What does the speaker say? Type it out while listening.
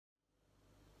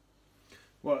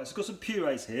Right, so I've got some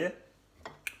purees here.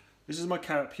 This is my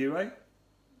carrot puree.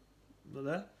 Look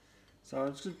there. So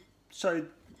I'm just going to show you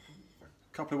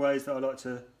a couple of ways that I like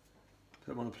to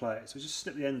put them on the plate. So we just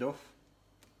snip the end off.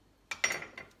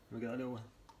 We get a little.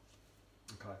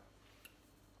 Okay.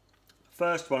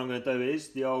 First one I'm going to do is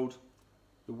the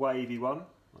wavy one,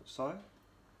 like so.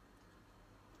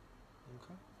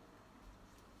 Okay.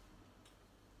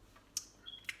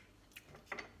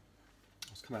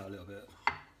 Let's come out a little bit.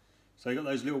 So you got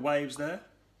those little waves there.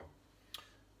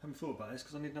 Haven't thought about this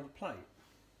because I need another plate.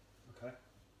 Okay.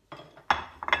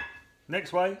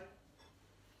 Next wave.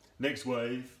 Next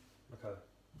wave. Okay.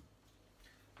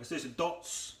 Let's do some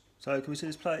dots. So can we see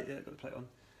this plate? Yeah, got the plate on.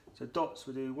 So dots,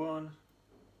 we do one,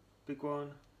 big one.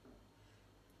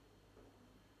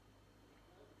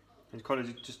 And kind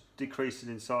of just decreasing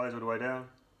in size all the way down.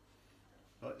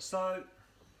 Like so.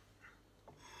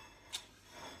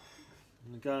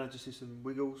 And again, I just do some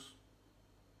wiggles.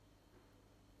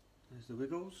 There's the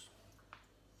wiggles.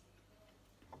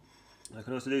 I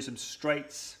can also do some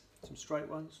straights, some straight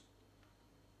ones.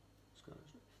 Just go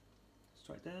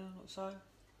straight down, like so.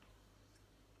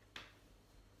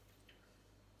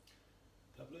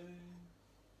 Lovely.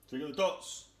 So you got the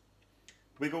dots,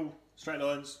 wiggle, straight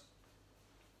lines.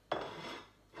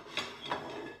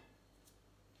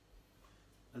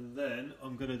 And then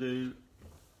I'm going to do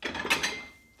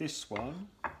this one,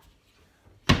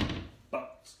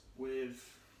 but with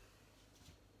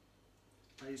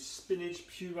a spinach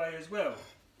puree as well.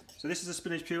 So this is a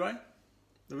spinach puree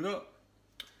that we got.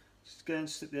 Just go and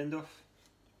snip the end off.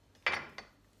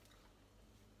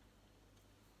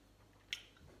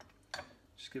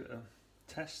 Just give it a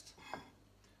test,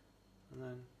 and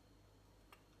then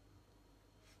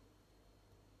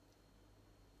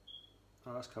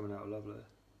oh, that's coming out lovely.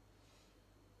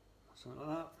 Something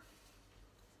like that.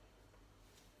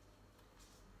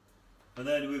 And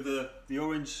then with the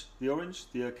orange,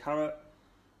 the carrot,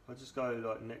 I'll just go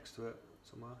like next to it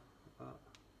somewhere like that.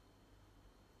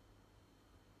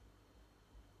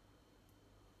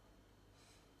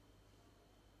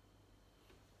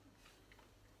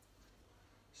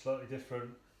 Slightly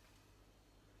different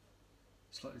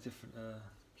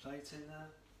plate in there.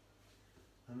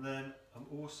 And then I'm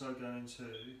also going to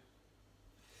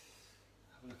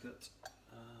have a look at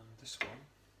this one.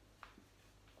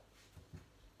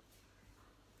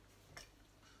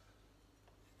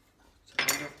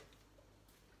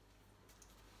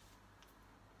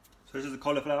 So this is the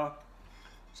cauliflower.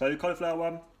 So the cauliflower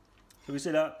one, so we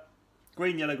see that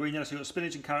green, yellow, so you've got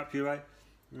spinach and carrot puree.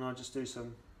 And I'll just do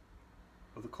some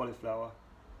of the cauliflower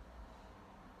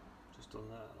just on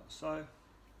that, like so.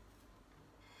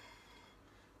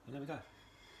 And there we go.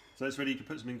 So it's ready, you can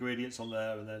put some ingredients on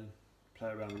there and then play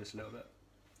around with this a little bit.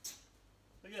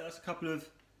 But yeah, that's a couple of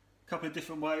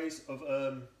different ways of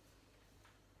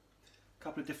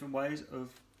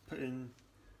putting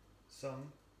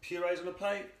some purees on a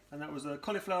plate, and that was the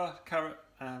cauliflower, carrot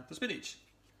and the spinach.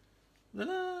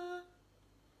 Ta-da!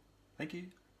 Thank you.